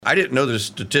I didn't know this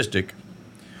statistic.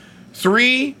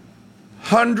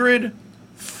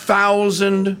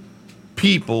 300,000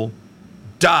 people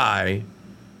die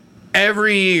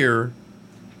every year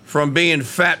from being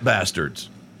fat bastards.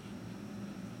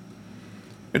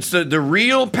 It's the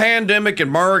real pandemic in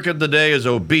America today is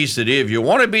obesity. If you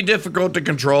want to be difficult to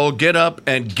control, get up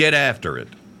and get after it.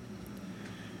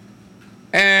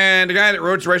 And the guy that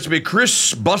wrote the recipe,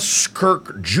 Chris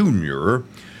Buskirk Jr.,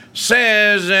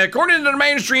 says, according to the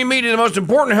mainstream media, the most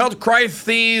important health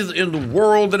crisis in the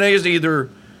world today is either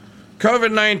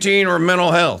COVID-19 or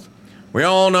mental health. We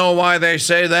all know why they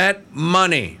say that.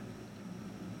 Money.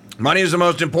 Money is the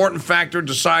most important factor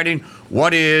deciding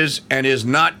what is and is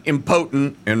not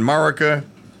impotent in America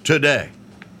today.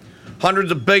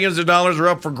 Hundreds of billions of dollars are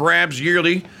up for grabs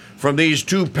yearly from these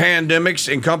two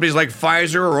pandemics, and companies like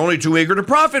Pfizer are only too eager to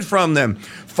profit from them.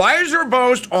 Pfizer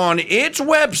boasts on its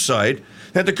website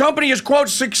that the company has, quote,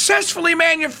 successfully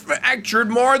manufactured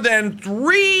more than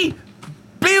 3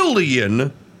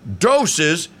 billion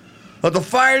doses of the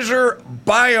Pfizer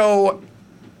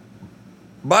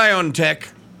BioNTech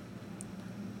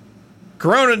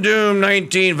Corona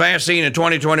 19 vaccine in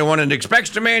 2021 and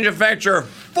expects to manufacture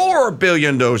 4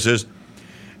 billion doses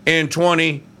in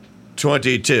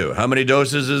 2022. How many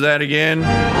doses is that again?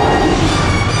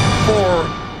 4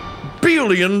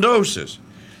 billion doses.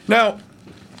 Now,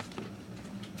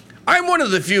 I'm one of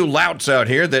the few louts out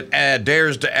here that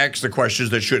dares to ask the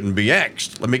questions that shouldn't be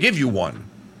asked. Let me give you one.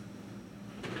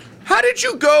 How did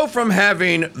you go from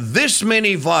having this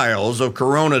many vials of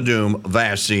Corona Doom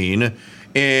vaccine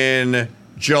in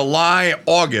July,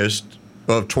 August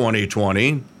of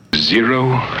 2020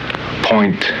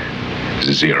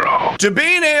 0.0 to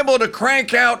being able to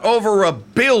crank out over 1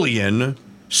 billion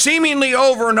seemingly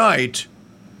overnight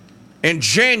in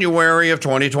January of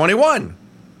 2021?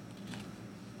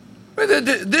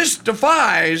 This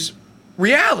defies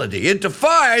reality. It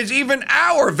defies even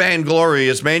our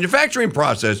vainglorious manufacturing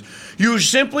process. You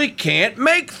simply can't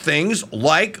make things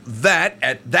like that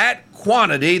at that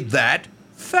quantity that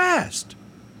fast.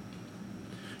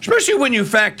 Especially when you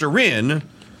factor in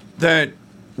that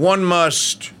one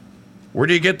must, where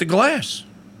do you get the glass?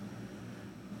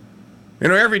 You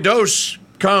know, every dose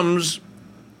comes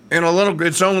in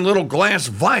its own little glass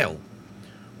vial.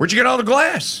 Where'd you get all the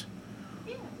glass?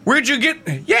 Where'd you get,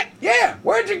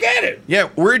 where'd you get it? Yeah,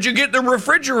 where'd you get the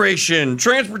refrigeration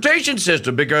transportation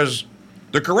system? Because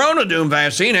the Corona Doom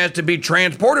vaccine has to be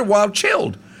transported while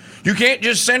chilled. You can't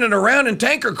just send it around in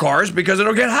tanker cars because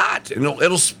it'll get hot and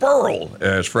it'll spurl,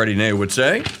 as Freddie Ney would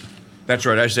say. That's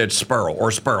right, I said spurl or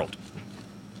spurled.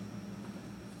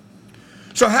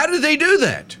 So how did they do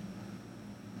that?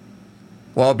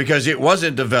 Well, because it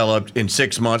wasn't developed in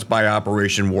 6 months by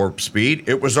Operation Warp Speed.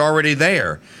 It was already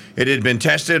there. It had been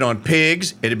tested on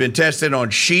pigs. It had been tested on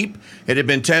sheep. It had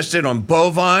been tested on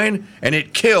bovine. And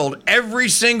it killed every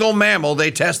single mammal they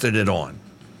tested it on.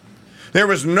 There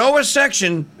was no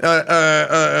exception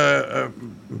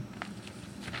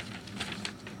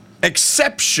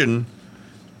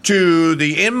to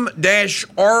the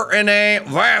mRNA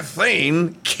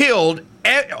vaccine. Killed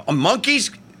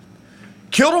monkeys.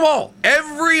 Killed them all.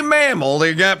 Every mammal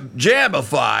that got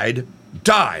jabified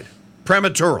died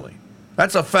prematurely.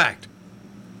 That's a fact.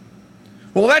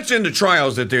 Well, that's in the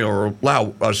trials that they'll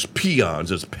allow us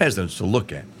peons as peasants to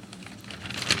look at.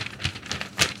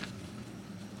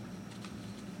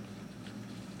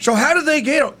 So how did they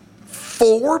get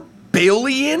 4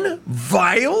 billion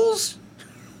vials?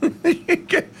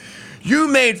 You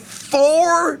made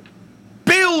 4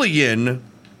 billion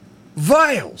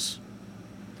vials.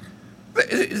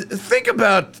 Think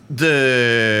about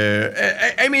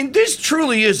I mean, this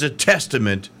truly is a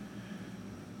testament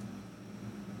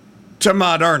to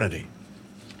modernity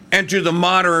and to the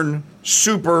modern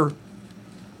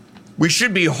we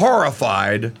should be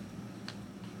horrified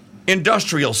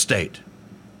industrial state.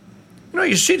 You know,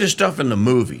 you see this stuff in the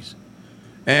movies,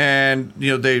 and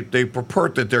you know they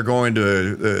purport that they're going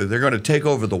to take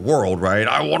over the world, right?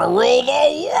 I want to rule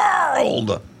the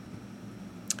world.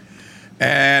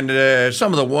 And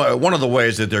one of the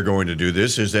ways that they're going to do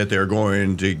this is that they're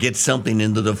going to get something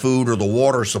into the food or the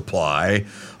water supply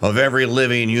of every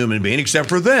living human being, except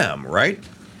for them, right?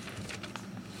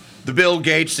 The Bill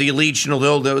Gates, the elites, you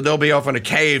know, they'll be off in a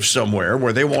cave somewhere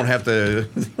where they won't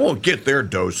get their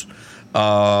dose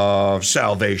of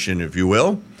salvation, if you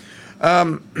will.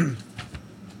 But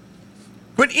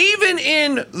even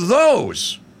in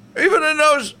those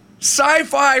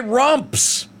sci-fi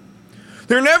romps,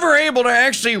 they're never able to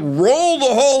actually roll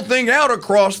the whole thing out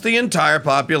across the entire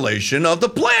population of the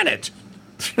planet.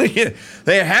 They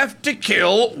have to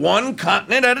kill one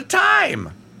continent at a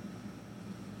time.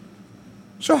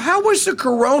 So how was the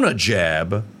corona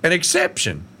jab an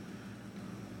exception?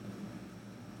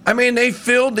 I mean, they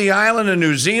filled the island of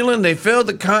New Zealand. They filled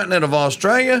the continent of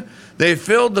Australia. They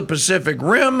filled the Pacific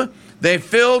Rim. They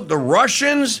filled the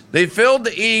Russians. They filled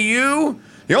the EU.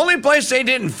 The only place they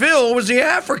didn't fill was the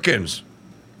Africans.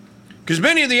 Because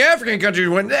many of the African countries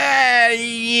went, we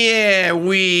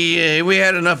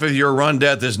had enough of your run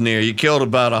death is near. You killed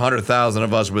about 100,000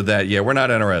 of us with that. Yeah, we're not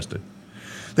interested.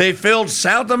 They filled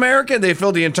South America. They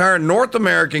filled the entire North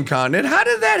American continent. How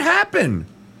did that happen?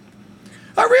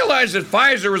 I realize that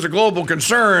Pfizer is a global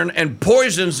concern and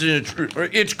poisons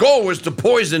its goal was to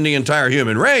poison the entire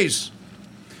human race.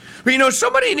 But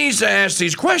somebody needs to ask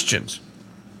these questions.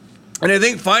 And I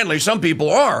think finally some people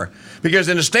are. Because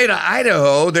in the state of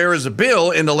Idaho, there is a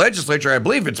bill in the legislature, I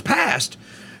believe it's passed,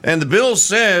 and the bill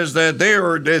says that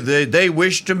they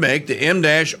wish to make the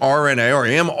M-RNA or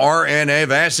mRNA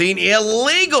vaccine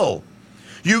illegal.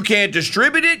 You can't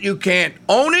distribute it, you can't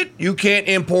own it, you can't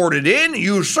import it in,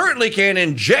 you certainly can't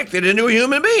inject it into a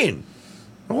human being.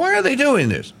 Why are they doing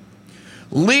this?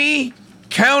 Lee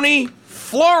County,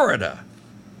 Florida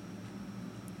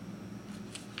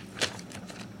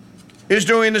is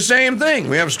doing the same thing.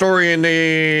 We have a story in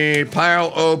the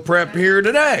pile of prep here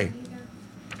today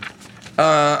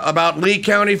about Lee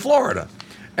County, Florida.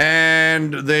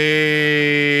 And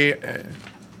the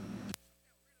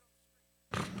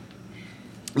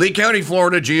Lee County,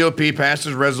 Florida GOP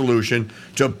passes resolution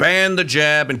to ban the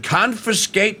jab and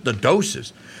confiscate the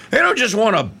doses. They don't just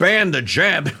want to ban the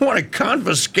jab, they want to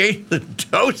confiscate the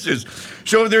doses.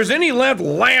 So if there's any left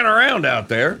laying around out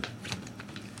there,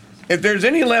 they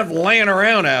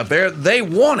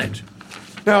want it.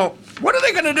 Now, what are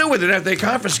they going to do with it if they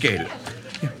confiscate it?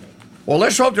 Well,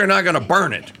 let's hope they're not going to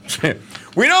burn it.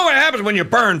 We know what happens when you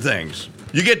burn things.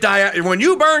 You get when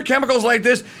you burn chemicals like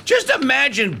this, just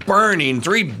imagine burning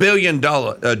 3 billion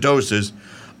doses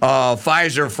of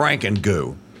Pfizer Franken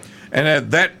goo.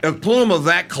 And a plume of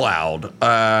that cloud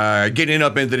getting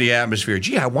up into the atmosphere.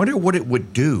 Gee, I wonder what it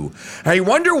would do. I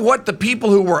wonder what the people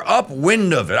who were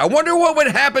upwind of it, I wonder what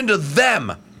would happen to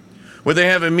them. Would they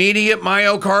have immediate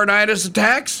myocarditis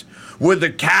attacks? Would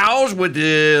the cows, would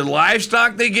the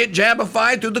livestock they get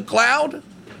jabified through the cloud?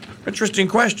 Interesting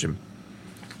question.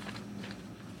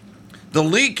 The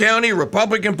Lee County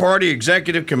Republican Party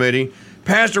Executive Committee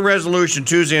passed a resolution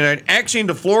Tuesday night asking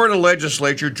the Florida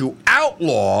legislature to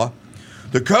outlaw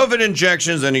the COVID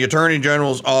injections in the Attorney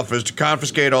General's office to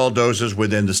confiscate all doses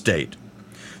within the state.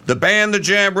 The ban the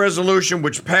jab resolution,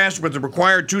 which passed with the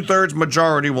required 2/3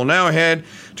 majority, will now head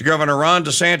to Governor Ron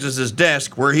DeSantis'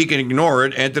 desk where he can ignore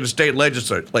it and to the state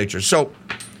legislature. So,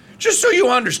 just so you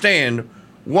understand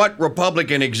what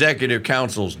Republican executive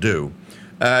councils do,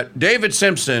 David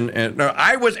Simpson, and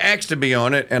I was asked to be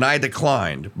on it and I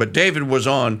declined, but David was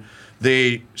on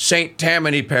the St.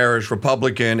 Tammany Parish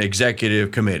Republican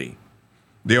Executive Committee,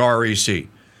 the REC.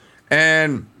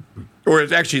 Or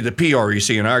it's actually the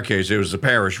PREC in our case, it was the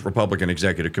Parish Republican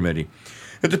Executive Committee.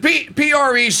 But the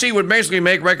PREC would basically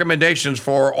make recommendations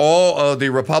for all of the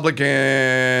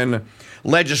Republican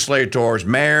legislators,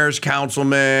 mayors,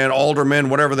 councilmen, aldermen,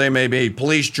 whatever they may be,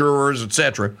 police jurors,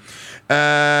 etc.,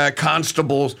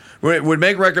 constables, would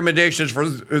make recommendations for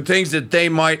things that they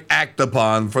might act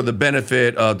upon for the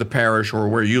benefit of the parish, or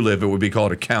where you live, it would be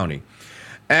called a county.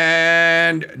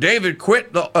 And David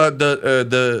quit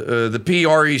the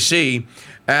PREC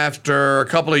after a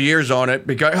couple of years on it,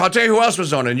 because I'll tell you who else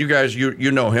was on it. You guys,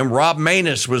 you know him. Rob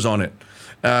Maness was on it.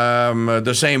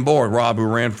 The same board, Rob, who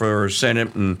ran for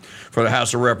Senate and for the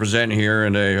House of Representatives here,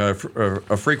 and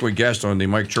a frequent guest on the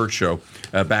Mike Church Show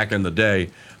back in the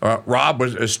day. Rob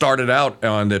started out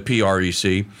on the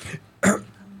PREC.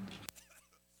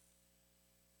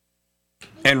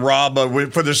 And Rob,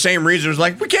 for the same reason, was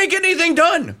like, we can't get anything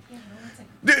done.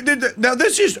 Now,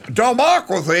 this is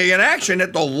democracy in action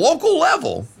at the local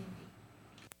level.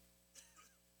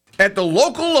 At the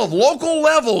local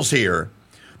levels here.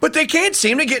 But they can't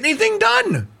seem to get anything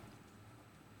done.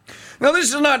 Now,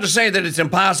 this is not to say that it's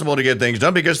impossible to get things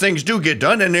done, because things do get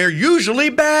done, and they're usually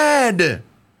bad.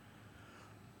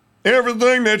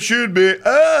 Everything that should be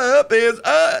up is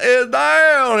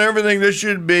down. Everything that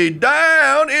should be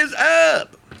down is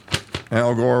up,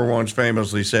 Al Gore once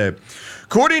famously said.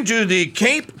 According to the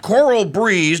Cape Coral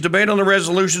Breeze, debate on the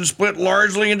resolution split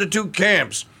largely into two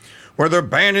camps. Whether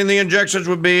banning the injections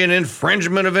would be an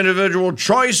infringement of individual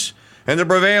choice, and the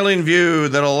prevailing view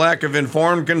that a lack of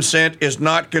informed consent is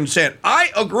not consent.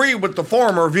 I agree with the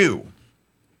former view,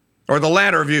 or the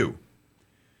latter view.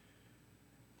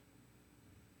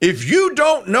 If you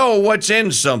don't know what's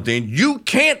in something, you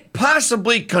can't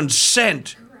possibly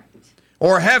consent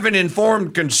or have an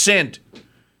informed consent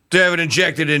to have it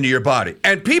injected into your body.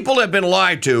 And people have been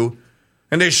lied to,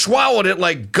 and they swallowed it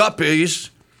like guppies,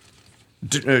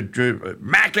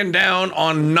 macking down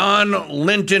on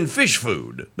non-Lenten fish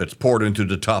food that's poured into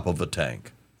the top of the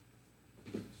tank.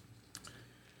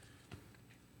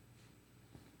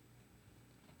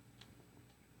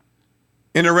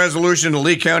 In a resolution, the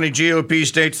Lee County GOP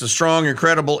states the strong and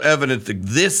credible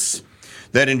evidence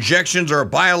that injections are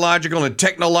biological and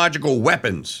technological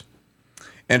weapons,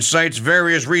 and cites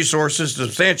various resources to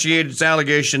substantiate its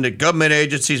allegation that government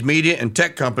agencies, media, and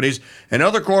tech companies and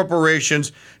other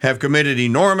corporations have committed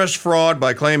enormous fraud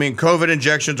by claiming COVID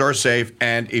injections are safe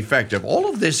and effective. All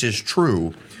of this is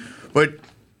true, but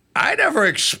I never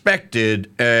expected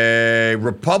a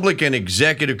Republican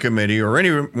executive committee or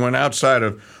anyone outside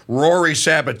of Rory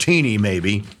Sabatini,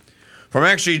 maybe, from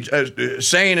actually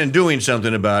saying and doing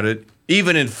something about it,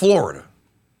 even in Florida.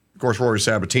 Of course, Rory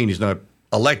Sabatini's not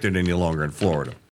elected any longer in Florida.